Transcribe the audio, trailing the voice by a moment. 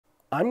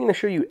I'm going to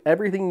show you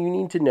everything you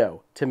need to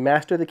know to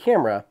master the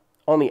camera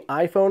on the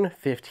iPhone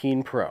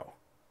 15 Pro.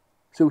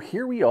 So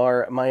here we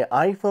are, my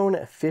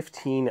iPhone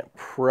 15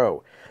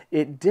 Pro.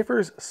 It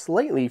differs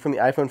slightly from the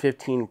iPhone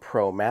 15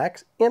 Pro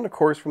Max and of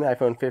course from the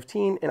iPhone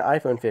 15 and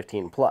iPhone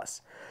 15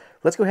 Plus.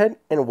 Let's go ahead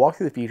and walk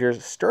through the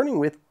features, starting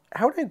with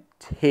how to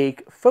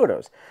take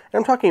photos. And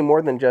I'm talking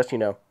more than just,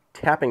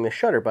 tapping the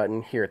shutter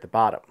button here at the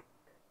bottom.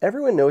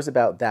 Everyone knows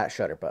about that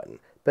shutter button,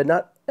 but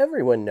not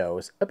everyone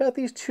knows about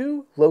these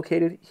two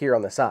located here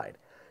on the side.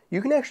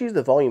 You can actually use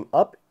the volume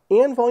up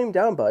and volume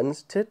down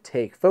buttons to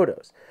take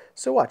photos.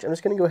 So watch, I'm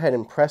just going to go ahead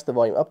and press the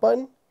volume up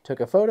button,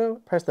 took a photo,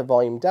 press the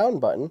volume down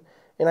button,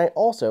 and I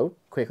also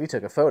quickly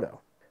took a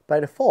photo. By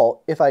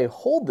default, if I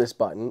hold this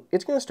button,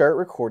 it's going to start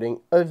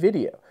recording a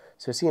video.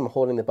 So see, I'm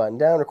holding the button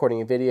down,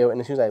 recording a video,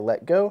 and as soon as I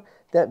let go,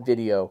 that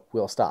video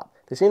will stop.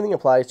 The same thing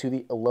applies to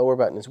the lower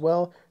button as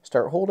well.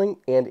 Start holding,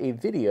 and a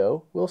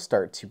video will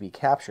start to be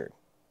captured.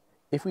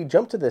 If we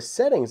jump to the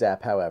Settings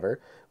app,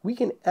 however, we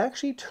can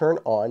actually turn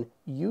on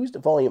Used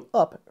Volume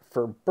Up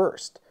for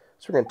Burst.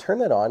 So we're going to turn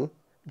that on,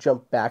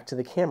 jump back to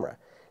the camera.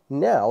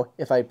 Now,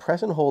 if I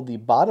press and hold the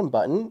bottom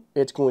button,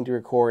 it's going to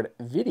record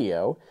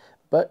video,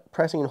 but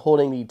pressing and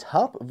holding the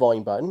top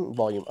volume button,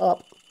 volume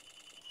up,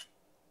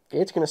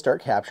 it's going to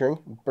start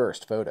capturing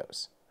burst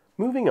photos.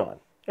 Moving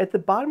on, at the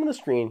bottom of the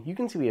screen, you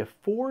can see we have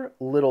four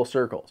little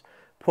circles,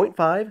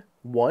 0.5,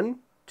 1,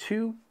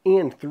 2,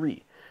 and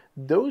 3.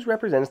 Those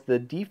represent the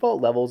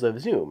default levels of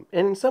zoom,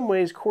 and in some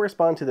ways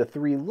correspond to the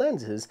three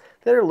lenses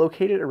that are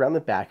located around the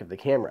back of the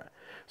camera.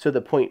 So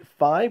the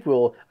 0.5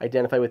 will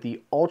identify with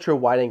the ultra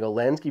wide-angle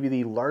lens, give you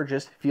the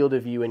largest field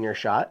of view in your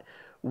shot.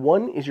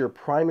 1 is your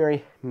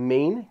primary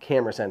main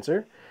camera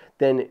sensor.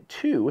 Then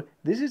 2,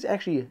 this is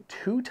actually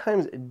 2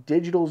 times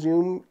digital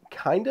zoom,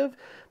 kind of,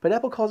 but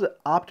Apple calls it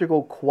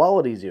optical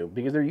quality zoom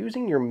because they're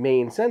using your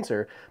main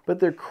sensor, but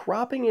they're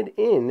cropping it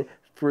in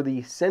for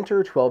the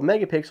center 12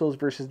 megapixels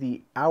versus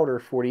the outer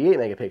 48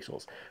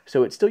 megapixels.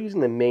 So it's still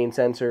using the main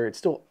sensor, it's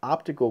still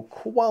optical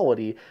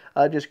quality,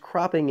 just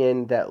cropping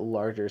in that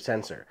larger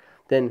sensor.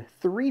 Then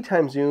 3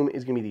 times zoom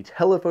is going to be the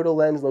telephoto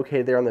lens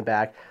located there on the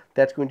back.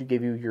 That's going to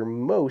give you your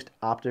most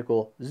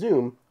optical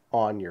zoom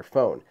on your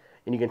phone.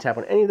 And you can tap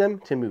on any of them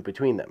to move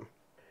between them.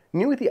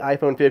 New with the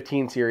iPhone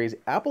 15 series,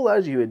 Apple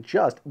allows you to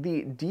adjust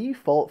the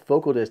default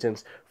focal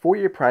distance for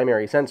your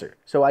primary sensor.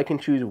 So I can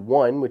choose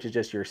 1, which is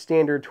just your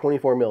standard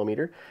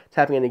 24mm.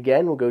 Tapping it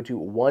again will go to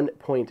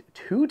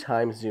 1.2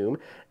 times zoom.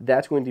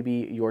 That's going to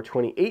be your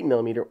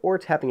 28mm, or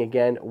tapping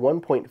again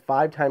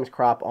 1.5 times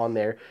crop on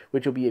there,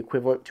 which will be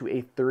equivalent to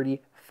a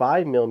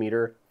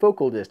 35mm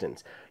focal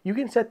distance. You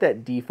can set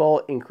that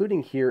default,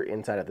 including here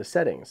inside of the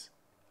settings.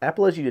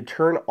 Apple allows you to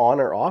turn on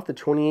or off the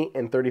 28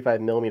 and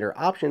 35mm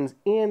options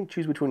and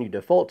choose which one you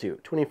default to,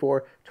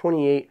 24,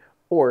 28,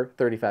 or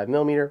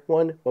 35mm,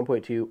 1,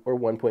 1.2, or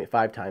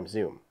 1.5 times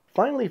zoom.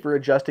 Finally, for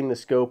adjusting the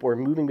scope or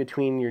moving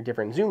between your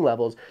different zoom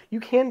levels, you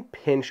can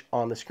pinch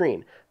on the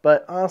screen.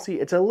 But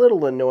honestly, it's a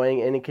little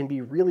annoying and it can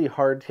be really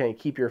hard to kind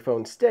of keep your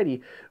phone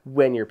steady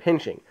when you're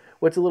pinching.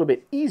 What's a little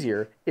bit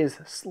easier is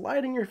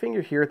sliding your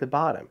finger here at the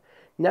bottom.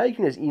 Now you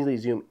can just easily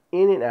zoom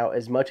in and out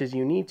as much as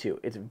you need to.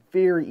 It's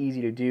very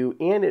easy to do,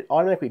 and it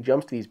automatically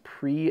jumps to these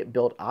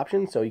pre-built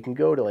options. So you can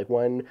go to like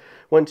 1,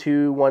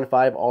 2, 1,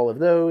 5, all of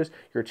those,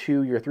 your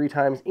 2, your 3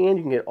 times, and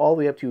you can get all the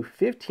way up to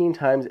 15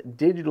 times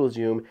digital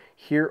zoom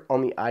here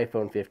on the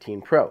iPhone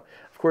 15 Pro.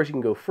 Of course, you can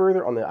go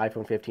further on the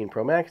iPhone 15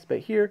 Pro Max, but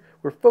here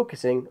we're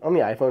focusing on the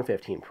iPhone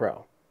 15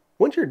 Pro.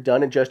 Once you're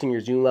done adjusting your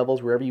zoom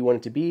levels wherever you want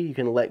it to be, you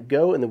can let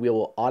go and the wheel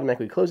will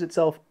automatically close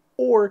itself,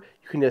 or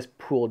you can just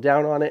pull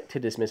down on it to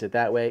dismiss it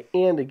that way,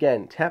 and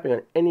again, tapping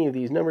on any of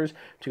these numbers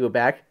to go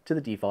back to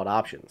the default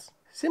options.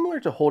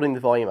 Similar to holding the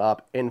volume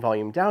up and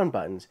volume down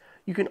buttons,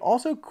 you can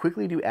also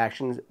quickly do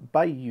actions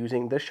by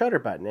using the shutter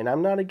button, and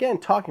I'm not again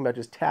talking about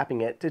just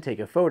tapping it to take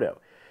a photo.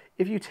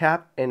 If you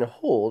tap and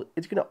hold,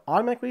 it's going to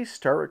automatically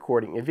start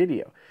recording a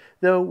video.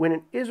 Though when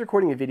it is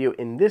recording a video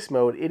in this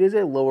mode, it is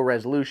a lower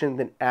resolution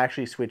than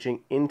actually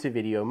switching into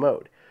video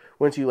mode.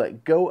 Once you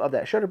let go of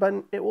that shutter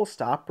button, it will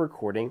stop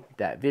recording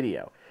that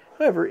video.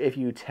 However, if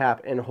you tap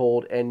and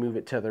hold and move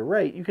it to the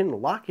right, you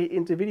can lock it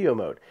into video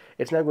mode.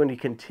 It's now going to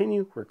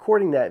continue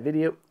recording that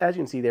video, as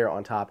you can see there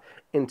on top,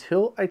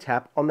 until I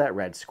tap on that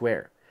red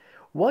square.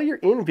 While you're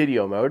in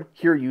video mode,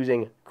 here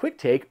using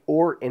QuickTake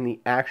or in the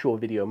actual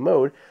video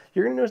mode,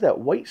 you're going to notice that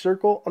white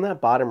circle on that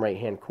bottom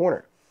right-hand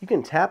corner. You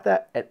can tap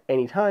that at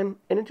any time,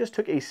 and it just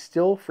took a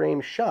still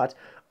frame shot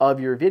of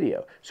your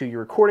video. So you're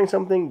recording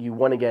something, you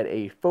want to get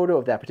a photo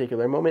of that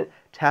particular moment,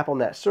 tap on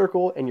that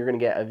circle, and you're going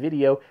to get a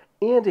video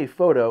and a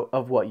photo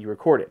of what you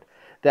recorded.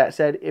 That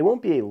said, it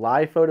won't be a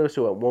live photo,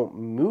 so it won't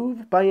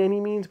move by any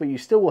means, but you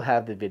still will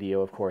have the video,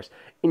 of course,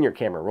 in your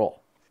camera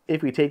roll.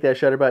 If we take that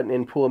shutter button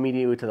and pull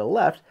immediately to the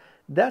left,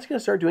 that's going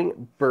to start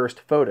doing burst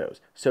photos.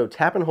 So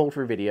tap and hold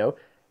for video,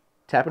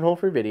 tap and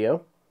hold for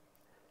video,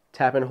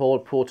 tap and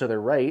hold, pull to the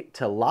right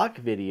to lock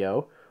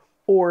video,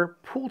 or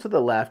pull to the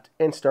left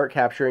and start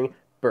capturing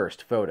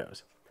burst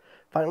photos.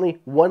 Finally,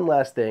 one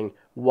last thing.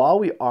 While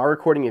we are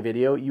recording a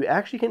video, you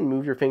actually can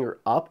move your finger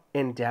up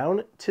and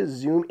down to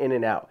zoom in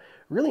and out.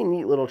 Really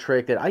neat little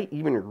trick that I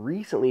even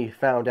recently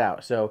found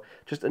out. So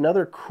just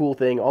another cool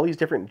thing, all these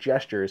different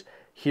gestures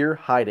here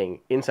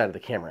hiding inside of the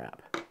camera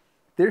app.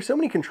 There's so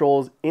many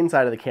controls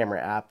inside of the camera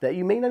app that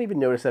you may not even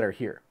notice that are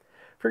here.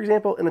 For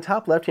example, in the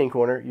top left-hand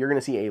corner, you're going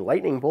to see a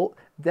lightning bolt.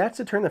 That's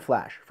to turn the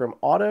flash from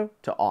auto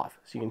to off.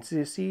 So you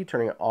can see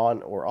turning it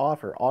on or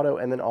off, or auto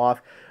and then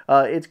off.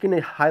 It's going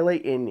to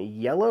highlight in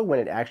yellow when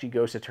it actually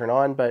goes to turn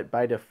on, but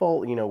by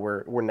default, you know,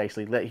 we're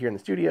nicely lit here in the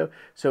studio,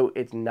 so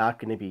it's not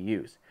going to be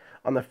used.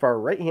 On the far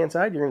right-hand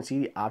side, you're going to see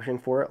the option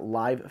for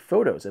live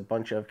photos, a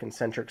bunch of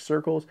concentric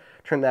circles.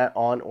 Turn that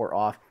on or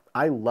off.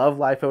 I love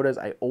live photos.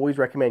 I always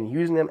recommend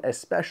using them,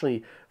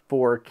 especially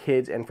for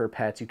kids and for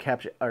pets who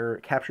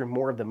capture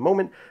more of the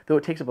moment, though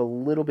it takes up a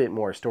little bit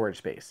more storage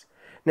space.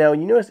 Now,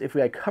 you notice if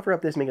I cover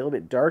up this, make it a little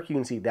bit dark, you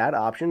can see that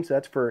option. So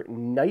that's for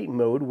night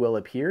mode will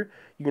appear.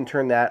 You can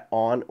turn that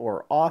on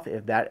or off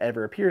if that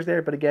ever appears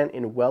there. But again,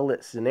 in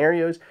well-lit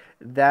scenarios,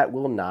 that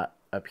will not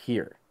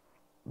appear.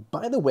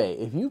 By the way,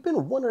 if you've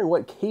been wondering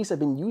what case I've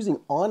been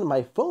using on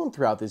my phone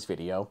throughout this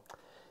video,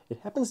 it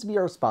happens to be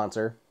our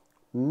sponsor,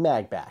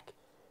 MagBack.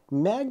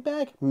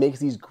 MagBack makes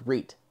these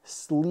great,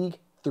 sleek,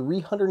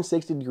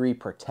 360-degree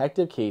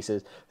protective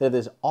cases that have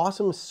this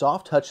awesome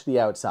soft touch to the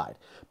outside.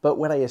 But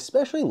what I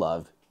especially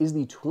love is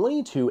the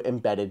 22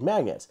 embedded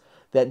magnets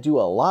that do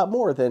a lot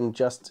more than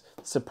just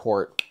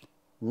support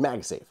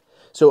MagSafe.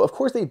 So of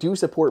course they do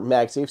support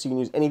MagSafe, so you can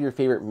use any of your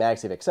favorite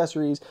MagSafe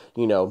accessories,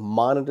 you know,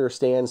 monitor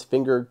stands,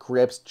 finger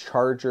grips,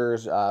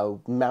 chargers,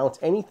 mounts,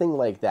 anything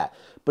like that.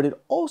 But it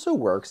also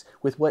works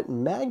with what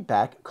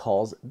MagBack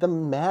calls the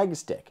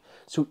MagStick.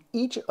 So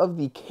each of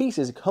the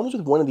cases comes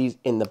with one of these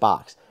in the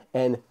box.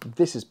 And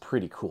this is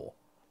pretty cool.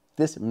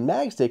 This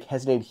MagStick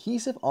has an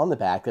adhesive on the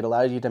back that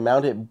allows you to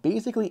mount it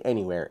basically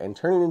anywhere and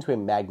turn it into a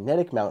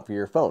magnetic mount for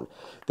your phone.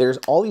 There's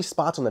all these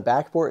spots on the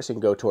back for it, so you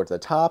can go towards the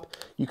top.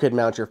 You could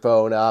mount your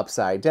phone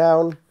upside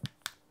down.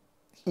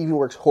 Even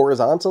works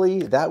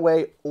horizontally that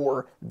way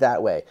or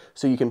that way.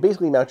 So you can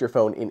basically mount your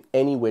phone in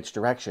any which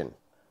direction.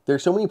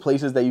 There's so many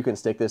places that you can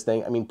stick this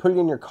thing. I mean, put it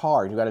in your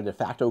car and you got a de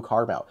facto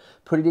car mount.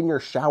 Put it in your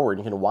shower and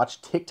you can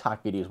watch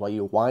TikTok videos while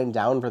you wind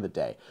down for the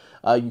day.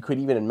 You could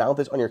even mount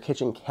this on your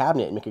kitchen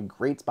cabinet and make a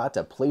great spot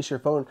to place your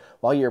phone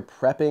while you're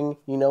prepping,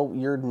 you know,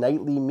 your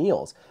nightly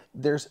meals.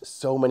 There's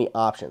so many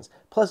options.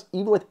 Plus,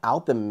 even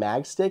without the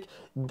MagStick,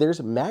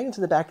 there's magnets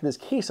in the back of this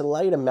case that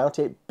allow you to mount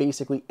it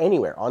basically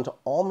anywhere, onto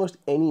almost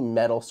any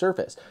metal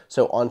surface.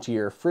 So onto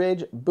your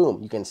fridge,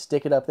 boom, you can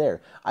stick it up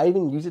there. I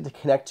even used it to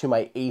connect to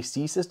my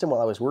AC system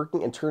while I was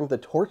working and turned the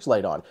torch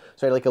light on.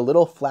 So I had like a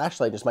little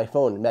flashlight, just my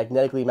phone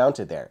magnetically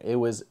mounted there. It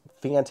was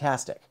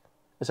fantastic.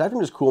 Aside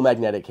from just cool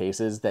magnetic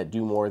cases that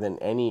do more than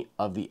any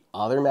of the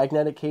other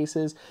magnetic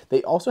cases,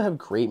 they also have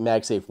great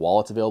MagSafe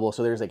wallets available.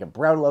 So there's like a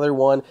brown leather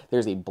one,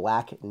 there's a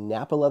black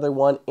Napa leather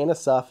one, and a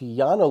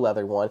Saffiano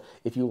leather one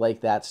if you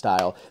like that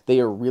style. They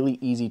are really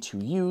easy to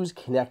use,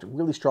 connect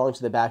really strong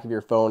to the back of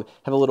your phone,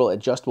 have a little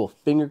adjustable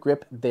finger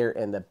grip there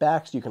in the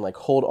back so you can like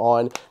hold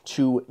on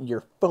to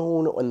your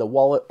phone and the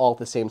wallet all at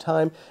the same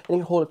time, and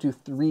you can hold up to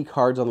 3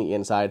 cards on the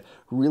inside.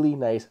 Really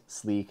nice,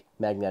 sleek,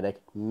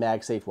 magnetic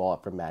MagSafe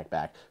wallet from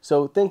MagBack.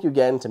 So thank you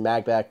again to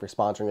MagBack for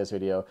sponsoring this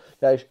video.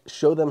 Guys,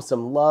 show them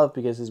some love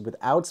because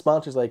without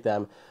sponsors like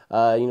them,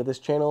 you know, this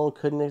channel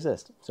couldn't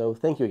exist. So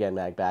thank you again,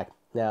 MagBack.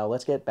 Now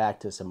let's get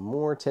back to some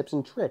more tips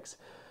and tricks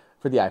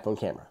for the iPhone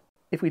camera.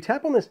 If we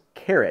tap on this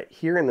caret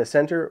here in the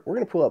center, we're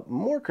going to pull up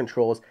more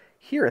controls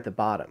here at the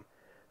bottom.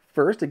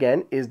 First,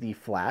 again, is the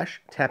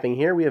flash. Tapping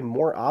here, we have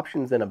more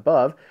options than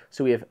above.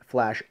 So we have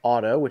flash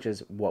auto, which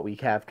is what we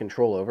have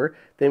control over.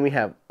 Then we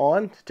have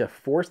on to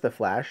force the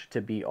flash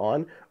to be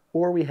on,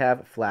 or we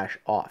have flash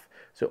off.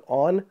 So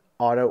on,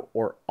 auto,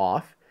 or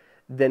off.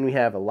 Then we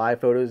have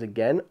live photos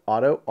again,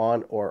 auto,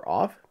 on, or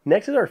off.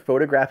 Next is our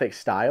photographic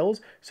styles.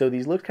 So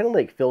these look kind of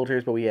like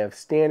filters, but we have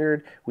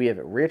standard, we have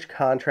rich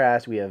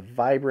contrast, we have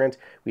vibrant,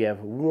 we have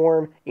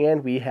warm,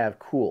 and we have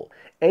cool.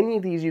 Any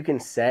of these you can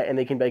set and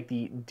they can be like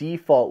the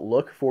default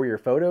look for your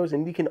photos,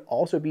 and you can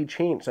also be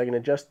changed. So I can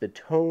adjust the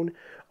tone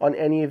on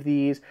any of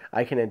these.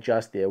 I can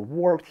adjust the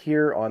warmth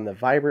here on the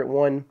vibrant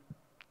one.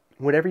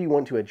 Whatever you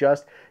want to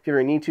adjust, if you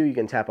ever need to, you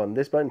can tap on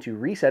this button to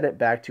reset it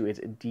back to its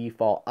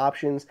default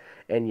options.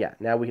 And yeah,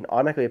 now we can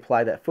automatically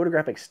apply that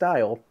photographic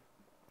style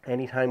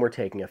anytime we're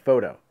taking a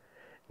photo.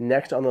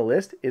 Next on the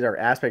list is our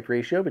aspect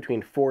ratio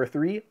between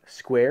 4:3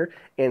 square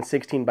and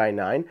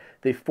 16:9.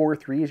 The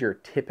 4:3 is your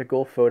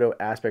typical photo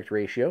aspect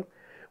ratio.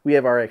 We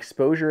have our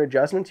exposure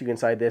adjustments. You can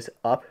slide this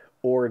up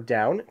or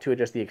down to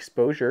adjust the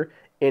exposure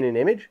in an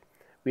image.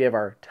 We have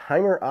our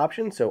timer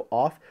option, so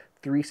off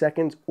 3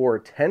 seconds or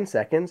 10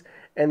 seconds.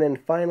 And then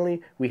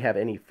finally, we have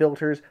any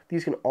filters.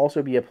 These can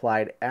also be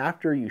applied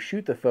after you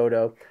shoot the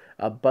photo.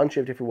 A bunch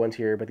of different ones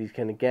here, but these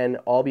can again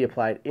all be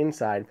applied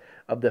inside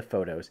of the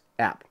Photos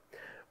app.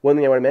 One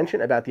thing I want to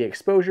mention about the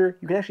exposure,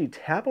 you can actually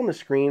tap on the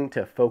screen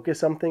to focus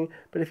something,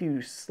 but if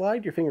you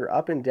slide your finger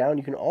up and down,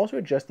 you can also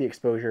adjust the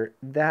exposure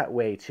that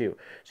way too.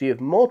 So you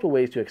have multiple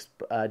ways to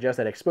adjust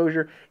that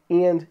exposure,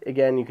 and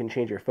again, you can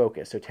change your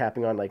focus. So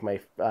tapping on like my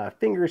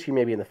fingers here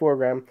maybe in the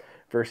foreground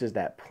versus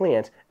that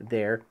plant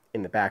there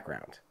in the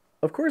background.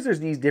 Of course, there's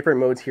these different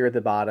modes here at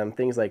the bottom,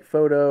 things like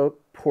photo,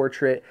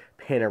 portrait,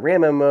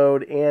 panorama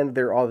mode, and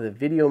there are all the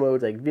video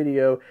modes like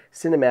video,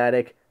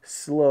 cinematic,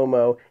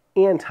 slow-mo,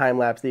 and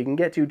time-lapse that you can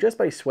get to just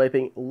by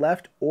swiping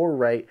left or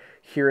right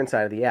here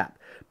inside of the app.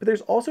 But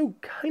there's also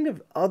kind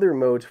of other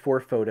modes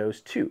for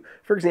photos too.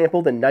 For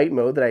example, the night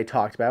mode that I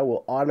talked about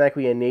will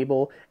automatically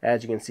enable,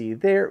 as you can see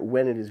there,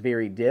 when it is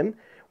very dim.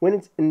 When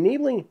it's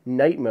enabling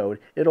night mode,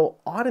 it'll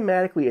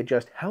automatically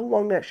adjust how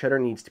long that shutter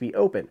needs to be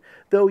open,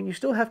 though you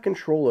still have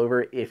control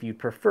over it if you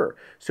prefer.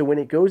 So when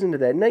it goes into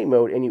that night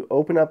mode and you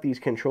open up these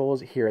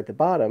controls here at the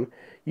bottom,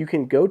 you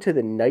can go to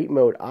the night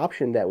mode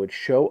option that would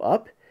show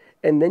up,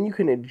 and then you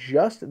can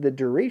adjust the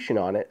duration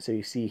on it. So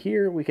you see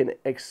here, we can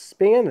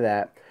expand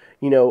that,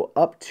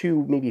 up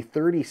to maybe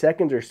 30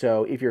 seconds or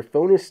so if your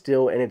phone is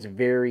still and it's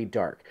very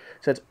dark.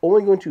 So it's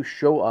only going to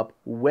show up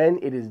when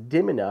it is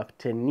dim enough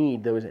to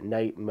need those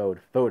night mode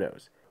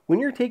photos. When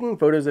you're taking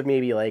photos of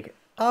maybe like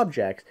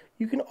objects,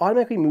 you can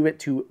automatically move it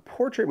to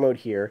portrait mode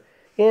here,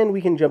 and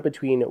we can jump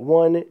between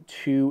 1,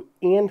 2,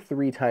 and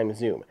 3 times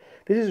zoom.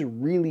 This is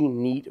really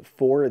neat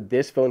for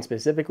this phone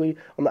specifically.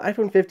 On the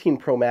iPhone 15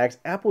 Pro Max,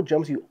 Apple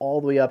jumps you all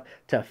the way up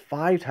to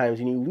 5 times,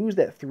 and you lose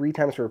that 3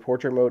 times for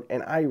portrait mode,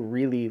 and I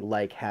really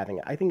like having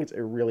it. I think it's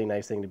a really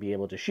nice thing to be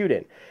able to shoot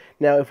in.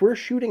 Now, if we're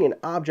shooting an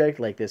object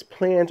like this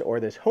plant or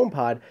this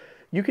HomePod,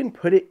 you can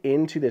put it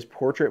into this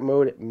portrait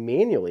mode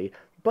manually,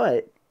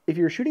 but if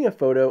you're shooting a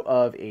photo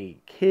of a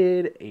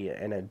kid,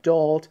 an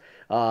adult,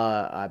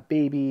 a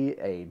baby,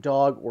 a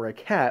dog, or a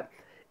cat,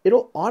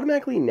 it'll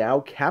automatically now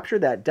capture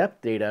that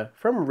depth data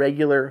from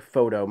regular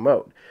photo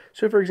mode.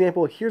 So for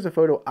example, here's a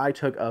photo I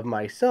took of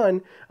my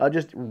son,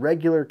 just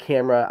regular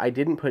camera. I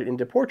didn't put it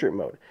into portrait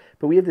mode,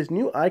 but we have this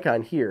new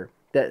icon here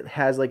that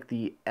has like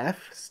the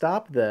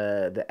f-stop,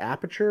 the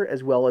aperture,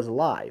 as well as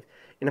live.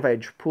 And if I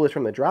pull this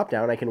from the drop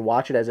down, I can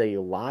watch it as a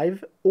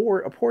live or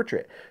a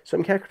portrait. So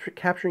I'm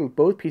capturing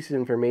both pieces of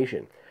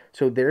information.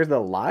 So there's the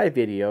live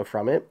video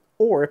from it,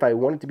 or if I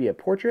want it to be a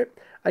portrait,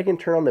 I can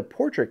turn on the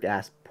portrait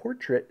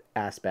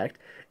aspect,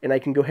 and I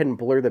can go ahead and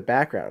blur the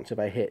background. So if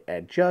I hit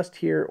adjust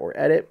here or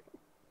edit,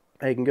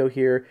 I can go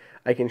here,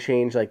 I can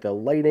change like the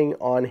lighting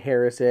on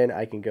Harrison,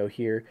 I can go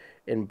here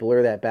and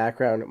blur that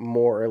background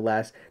more or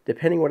less,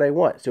 depending what I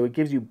want. So it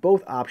gives you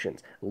both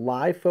options,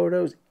 live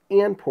photos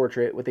and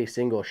portrait with a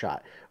single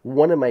shot.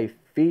 One of my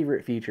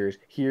favorite features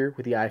here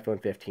with the iPhone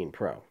 15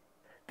 Pro.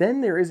 Then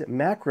there is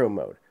macro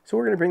mode. So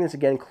we're going to bring this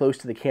again close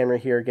to the camera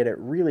here, get it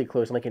really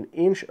close, like an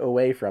inch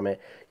away from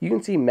it. You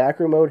can see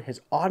macro mode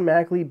has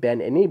automatically been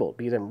enabled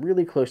because I'm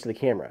really close to the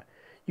camera.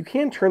 You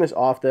can turn this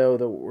off though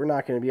we're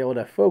not going to be able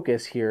to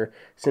focus here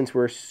since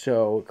we're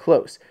so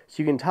close.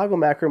 So you can toggle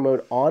macro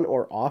mode on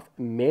or off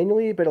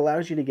manually, but it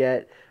allows you to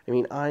get,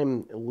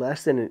 I'm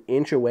less than an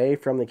inch away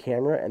from the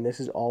camera and this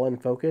is all in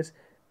focus.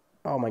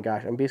 Oh my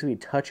gosh, I'm basically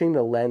touching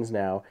the lens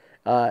now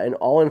and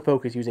all in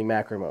focus using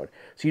macro mode.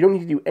 So you don't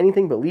need to do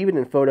anything but leave it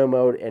in photo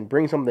mode and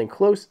bring something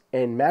close,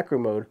 and macro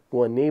mode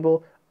will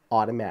enable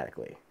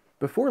automatically.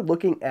 Before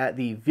looking at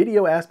the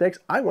video aspects,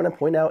 I want to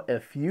point out a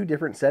few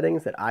different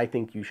settings that I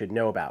think you should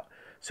know about.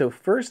 So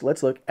first,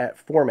 let's look at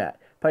format.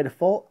 By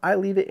default, I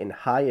leave it in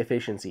high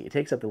efficiency. It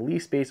takes up the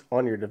least space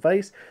on your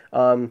device,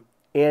 and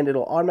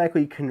it'll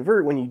automatically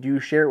convert when you do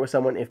share it with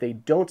someone if they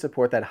don't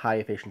support that high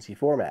efficiency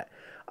format.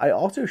 I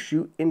also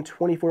shoot in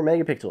 24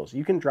 megapixels.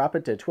 You can drop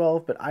it to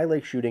 12, but I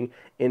like shooting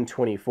in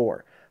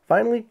 24.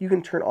 Finally, you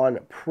can turn on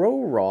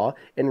Pro RAW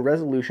and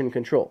resolution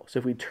control. So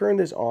if we turn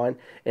this on,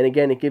 and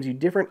again, it gives you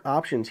different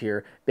options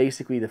here,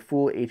 basically the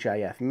full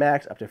HIF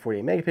max up to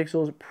 48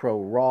 megapixels, Pro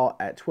RAW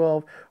at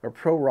 12, or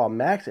Pro RAW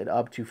max at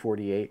up to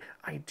 48.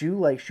 I do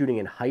like shooting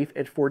in HIF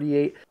at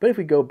 48, but if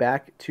we go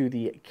back to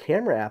the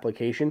camera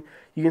application,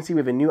 you can see we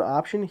have a new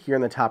option here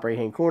in the top right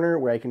hand corner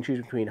where I can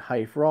choose between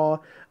HIF RAW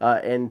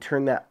and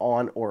turn that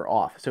on or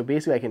off. So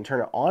basically I can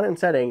turn it on in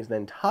settings,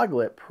 then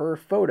toggle it per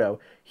photo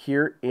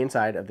here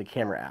inside of the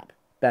camera app.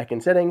 Back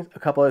in settings, a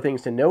couple other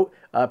things to note.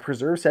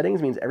 Preserve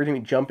settings means every time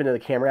you jump into the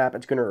camera app,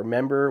 it's going to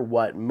remember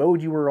what mode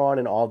you were on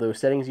and all those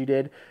settings you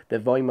did. The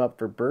volume up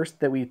for burst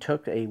that we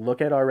took a look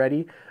at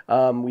already.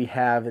 We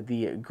have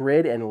the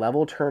grid and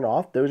level turned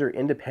off. Those are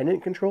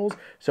independent controls.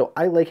 So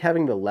I like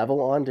having the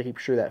level on to keep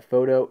sure that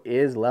photo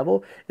is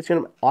level. It's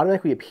going to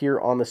automatically appear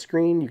on the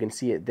screen. You can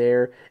see it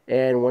there.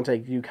 And once I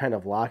do kind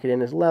of lock it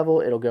in as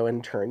level, it'll go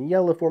and turn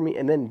yellow for me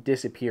and then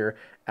disappear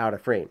out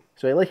of frame.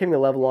 So I like having the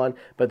level on,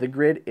 but the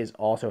grid is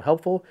also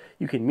helpful.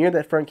 You can mirror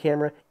that front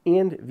camera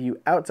and view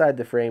outside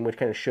the frame, which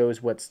kind of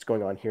shows what's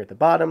going on here at the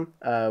bottom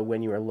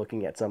when you are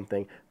looking at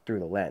something through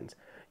the lens.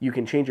 You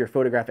can change your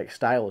photographic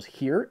styles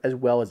here as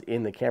well as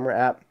in the camera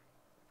app.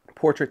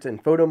 Portraits in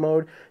photo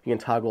mode, you can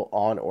toggle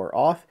on or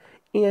off,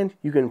 and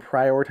you can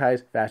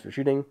prioritize faster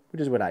shooting,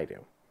 which is what I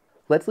do.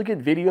 Let's look at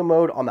video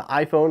mode on the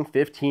iPhone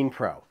 15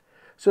 Pro.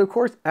 So of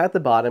course, at the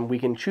bottom, we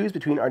can choose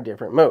between our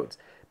different modes.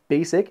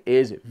 Basic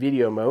is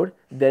video mode,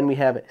 then we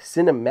have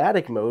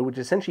cinematic mode, which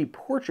is essentially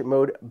portrait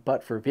mode,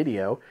 but for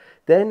video.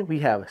 Then we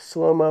have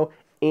slow-mo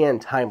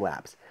and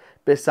time-lapse.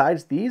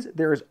 Besides these,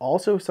 there is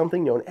also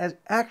something known as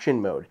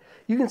action mode.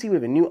 You can see we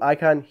have a new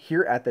icon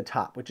here at the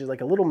top, which is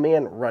like a little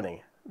man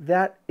running.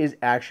 That is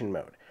action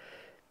mode.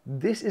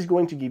 This is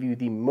going to give you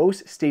the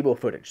most stable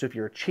footage. So if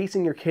you're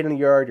chasing your kid in the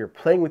yard, you're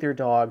playing with your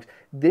dogs,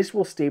 this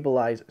will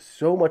stabilize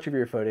so much of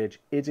your footage.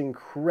 It's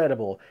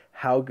incredible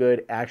how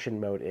good action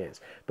mode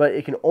is. But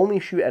it can only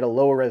shoot at a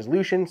lower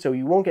resolution, so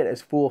you won't get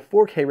as full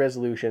 4K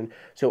resolution,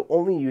 so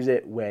only use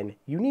it when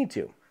you need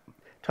to.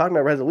 Talking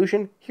about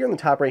resolution, here in the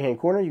top right hand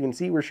corner, you can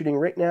see we're shooting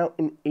right now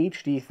in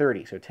HD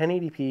 30, so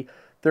 1080p,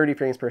 30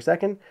 frames per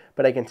second,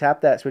 but I can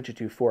tap that, switch it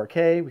to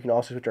 4K. We can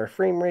also switch our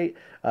frame rate.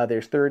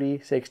 There's 30,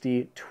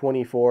 60,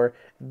 24,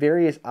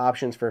 various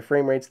options for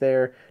frame rates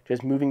there,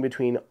 just moving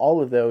between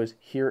all of those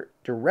here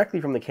directly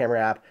from the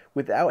camera app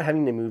without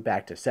having to move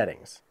back to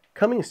settings.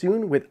 Coming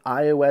soon with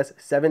iOS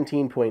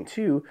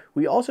 17.2,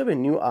 we also have a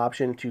new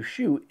option to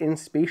shoot in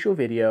spatial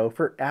video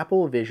for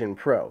Apple Vision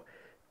Pro.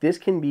 This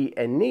can be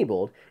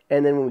enabled,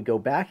 and then when we go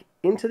back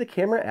into the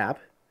camera app,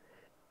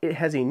 it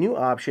has a new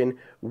option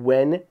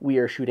when we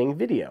are shooting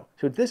video.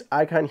 So it's this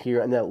icon here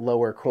in that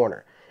lower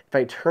corner. If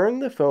I turn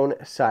the phone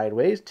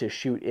sideways to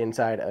shoot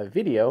inside a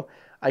video,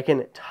 I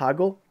can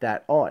toggle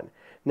that on.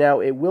 Now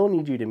it will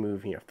need you to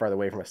move farther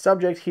away from a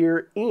subject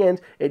here,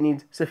 and it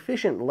needs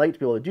sufficient light to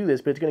be able to do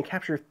this, but it's going to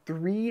capture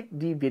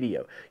 3D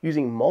video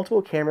using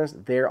multiple cameras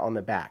there on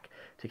the back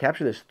to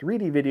capture this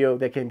 3D video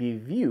that can be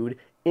viewed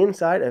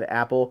inside of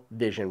Apple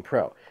Vision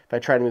Pro. If I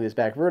try to move this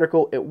back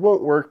vertical, it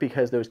won't work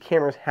because those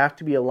cameras have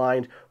to be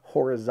aligned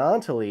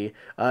horizontally,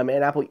 and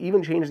Apple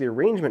even changed the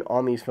arrangement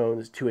on these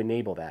phones to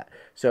enable that.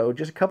 So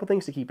just a couple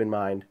things to keep in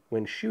mind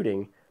when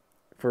shooting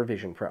for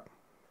Vision Pro.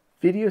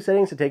 Video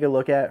settings to take a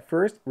look at.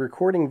 First,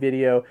 recording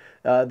video.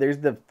 There's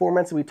the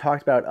formats that we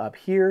talked about up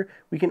here.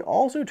 We can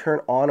also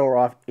turn on or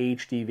off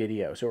HD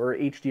video, or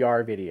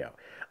HDR video.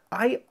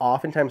 I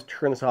oftentimes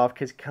turn this off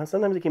because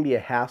sometimes it can be a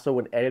hassle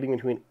when editing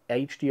between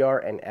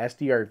HDR and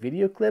SDR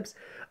video clips,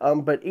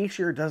 but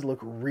HDR does look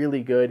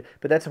really good.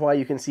 But that's why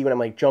you can see when I'm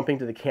like jumping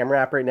to the camera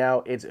app right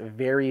now, it's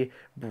very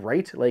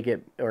bright,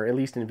 or at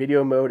least in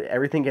video mode,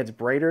 everything gets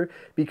brighter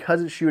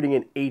because it's shooting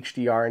in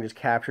HDR and just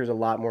captures a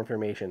lot more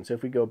information. So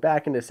if we go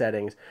back into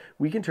settings,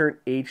 we can turn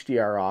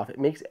HDR off. It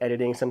makes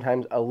editing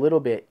sometimes a little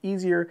bit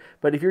easier,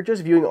 but if you're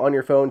just viewing on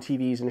your phone,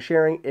 TVs, and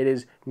sharing, it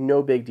is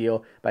no big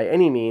deal by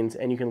any means,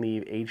 and you can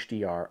leave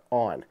HDR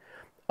on.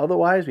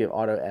 Otherwise, we have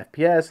auto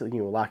FPS,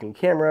 locking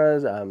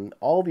cameras,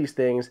 all these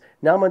things.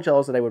 Not much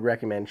else that I would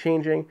recommend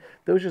changing.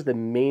 Those are just the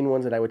main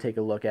ones that I would take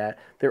a look at.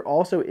 There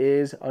also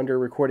is, under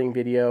recording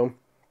video,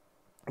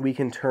 we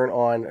can turn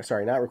on,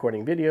 not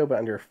recording video, but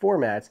under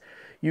formats,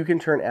 you can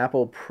turn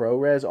Apple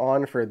ProRes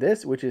on for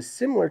this, which is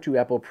similar to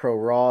Apple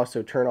ProRAW.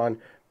 So turn on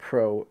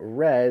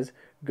ProRes,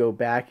 go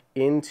back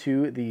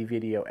into the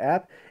video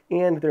app,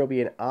 and there will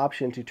be an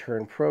option to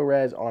turn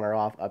ProRes on or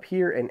off up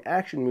here, and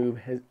action mode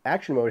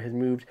has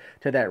moved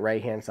to that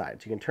right-hand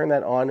side. So you can turn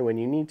that on when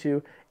you need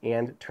to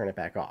and turn it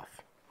back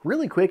off.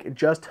 Really quick,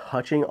 just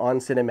touching on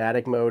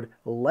cinematic mode.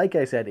 Like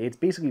I said, it's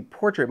basically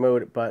portrait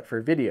mode, but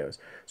for videos.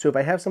 So if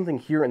I have something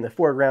here in the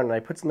foreground and I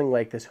put something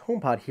like this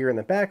HomePod here in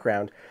the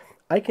background,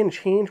 I can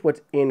change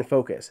what's in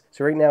focus.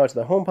 So right now it's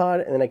the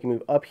HomePod, and then I can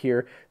move up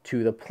here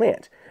to the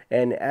plant.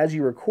 And as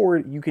you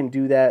record, you can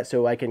do that,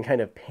 so I can kind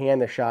of pan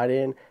the shot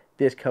in.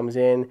 This comes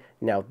in,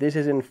 now this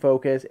is in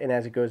focus, and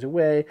as it goes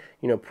away,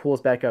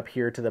 pulls back up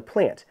here to the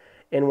plant.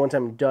 And once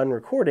I'm done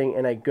recording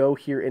and I go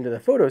here into the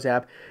Photos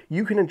app,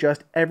 you can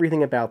adjust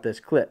everything about this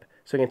clip.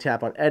 So I can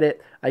tap on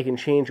Edit, I can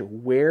change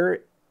where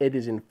it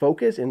is in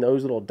focus, and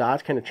those little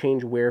dots kind of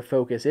change where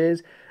focus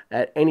is.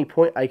 At any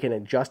point, I can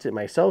adjust it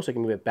myself, so I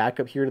can move it back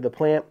up here to the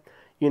plant.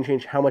 You can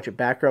change how much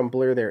background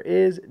blur there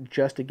is,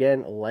 just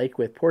again, like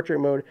with portrait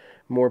mode,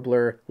 more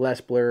blur, less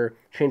blur,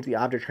 change the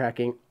object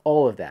tracking,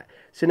 all of that.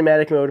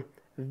 Cinematic mode,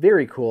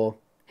 very cool,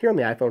 here on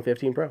the iPhone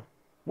 15 Pro.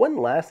 One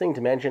last thing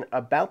to mention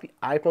about the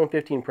iPhone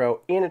 15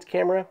 Pro and its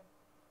camera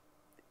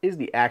is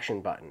the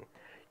action button.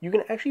 You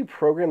can actually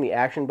program the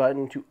action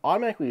button to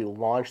automatically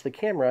launch the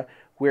camera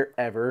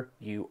wherever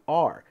you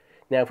are.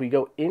 Now, if we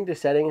go into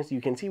settings, you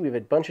can see we have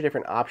a bunch of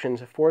different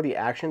options for the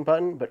action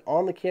button, but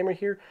on the camera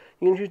here,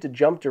 you can choose to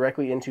jump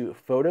directly into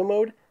photo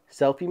mode,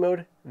 selfie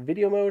mode,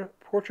 video mode,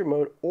 portrait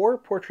mode, or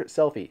portrait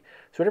selfie.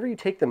 So whatever you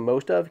take the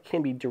most of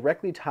can be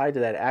directly tied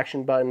to that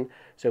action button.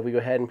 So if we go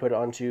ahead and put it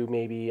onto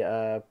maybe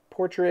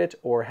portrait,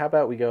 or how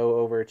about we go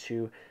over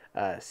to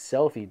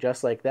selfie,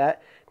 just like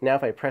that. Now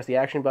if I press the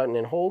action button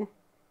and hold,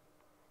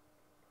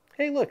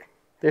 hey look,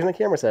 there's my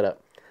camera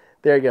setup.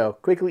 There you go.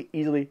 Quickly,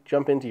 easily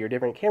jump into your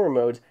different camera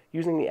modes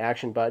using the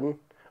action button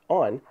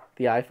on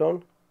the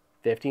iPhone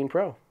 15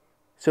 Pro.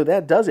 So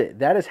that does it.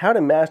 That is how to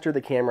master the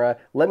camera.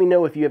 Let me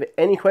know if you have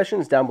any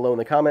questions down below in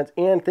the comments,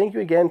 and thank you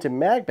again to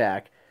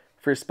MagBack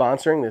for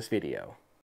sponsoring this video.